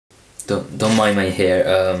don't mind my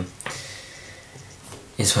hair.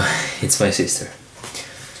 It's my sister.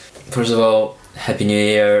 First of all, Happy New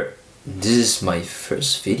Year. This is my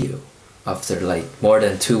first video after like more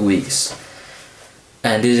than 2 weeks,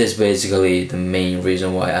 and this is basically the main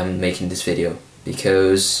reason why I'm making this video,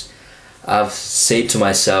 because I've said to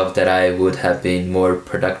myself that I would have been more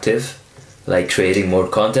productive, like creating more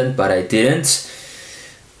content, but I didn't.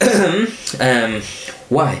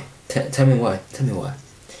 Why? Tell me why. Tell me why.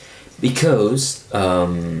 Because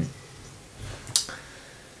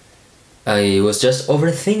I was just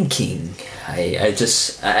overthinking.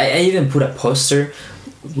 I even put a poster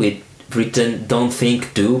with written "Don't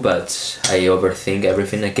think, do," but I overthink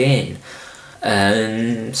everything again.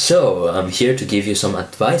 And so I'm here to give you some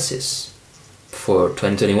advices for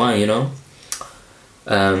 2021, you know.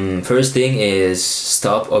 First thing is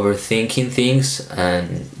stop overthinking things,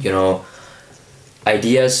 and you know,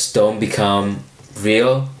 ideas don't become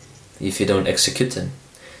real if you don't execute them.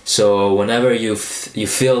 So whenever you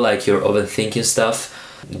feel like you're overthinking stuff,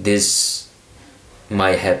 this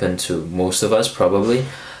might happen to most of us probably.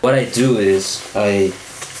 What I do is I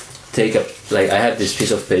have this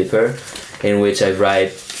piece of paper in which I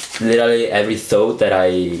write literally every thought that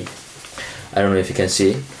I don't know if you can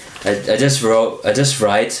see. I just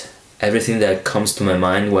write everything that comes to my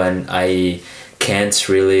mind when I can't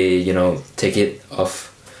really, you know, take it off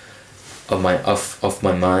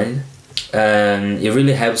my mind. And it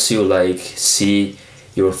really helps you like see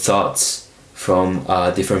your thoughts from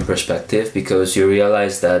a different perspective, because you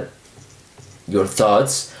realize that your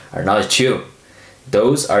thoughts are not you.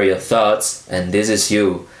 Those are your thoughts and this is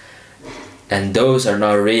you, and those are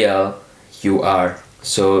not real, you are.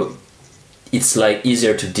 So it's like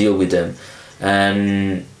easier to deal with them,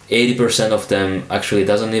 and 80% of them actually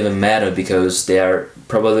doesn't even matter, because they are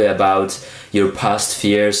probably about your past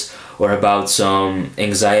fears or about some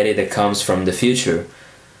anxiety that comes from the future,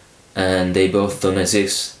 and they both don't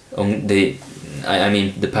exist. I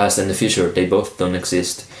mean the past and the future, they both don't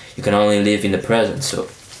exist. You can only live in the present. So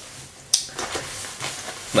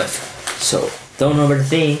don't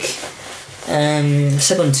overthink.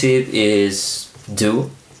 Second tip is do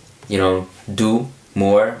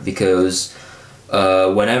more, because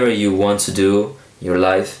whenever you want to do your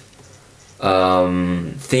life,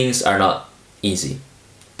 things are not easy.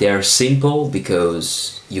 They are simple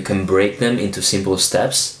because you can break them into simple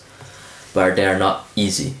steps, but they are not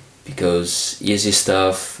easy, because easy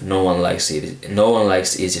stuff, no one likes it. No one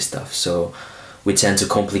likes easy stuff, so we tend to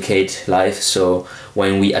complicate life. So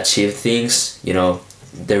when we achieve things, you know,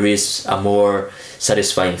 there is a more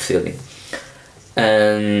satisfying feeling.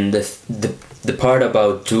 And the part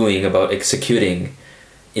about doing, about executing,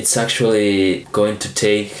 it's actually going to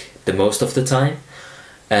take the most of the time,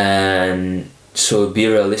 and so be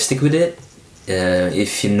realistic with it.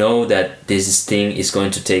 If you know that this thing is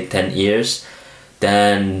going to take 10 years,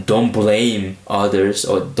 then don't blame others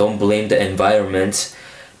or don't blame the environment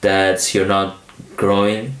that you're not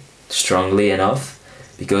growing strongly enough,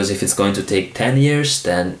 because if it's going to take 10 years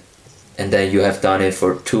and then you have done it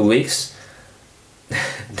for 2 weeks,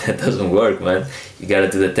 that doesn't work, man. You gotta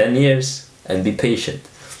do the 10 years and be patient.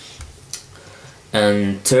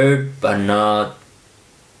 And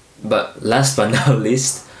last but not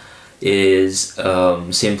least is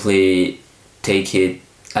simply take it.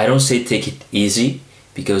 I don't say take it easy,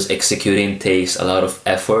 because executing takes a lot of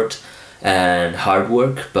effort and hard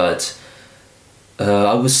work, but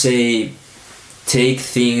I would say take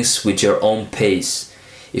things with your own pace.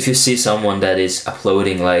 If you see someone that is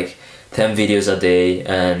uploading like 10 videos a day,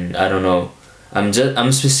 and I don't know, I'm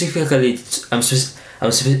specifically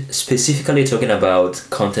talking about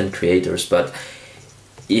content creators, but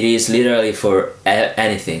it is literally for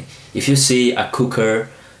anything. If you see a cooker,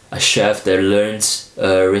 a chef that learns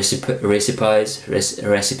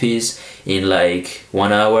recipes in like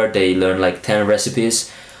 1 hour, they learn like 10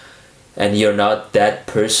 recipes, and you're not that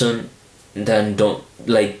person, then don't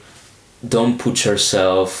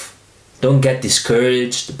get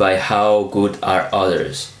discouraged by how good are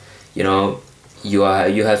others. You know, you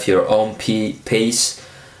have your own pace,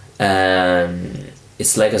 and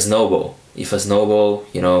it's like a snowball. If a snowball,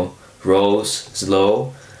 you know, rolls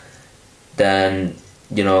slow, then,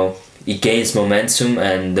 you know, it gains momentum,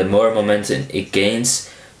 and the more momentum it gains,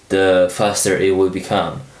 the faster it will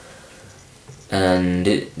become. And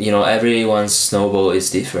you know, everyone's snowball is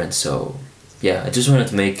different. So yeah, I just wanted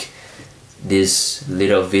to make this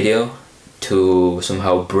little video to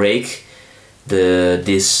somehow break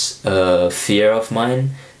this fear of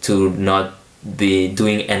mine to not be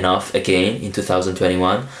doing enough again in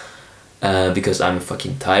 2021, because I'm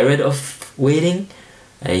fucking tired of waiting,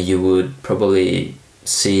 and you would probably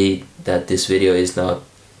see that this video is not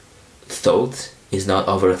thought, is not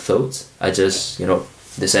overthought. I just, you know,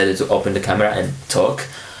 decided to open the camera and talk.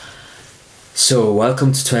 So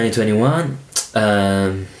welcome to 2021.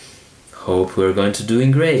 Hope we're going to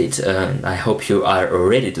doing great. I hope you are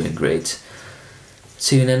already doing great.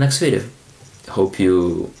 See you in the next video. Hope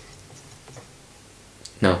you...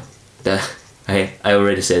 No, that I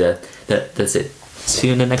already said that. That's it. See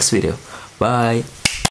you in the next video. Bye.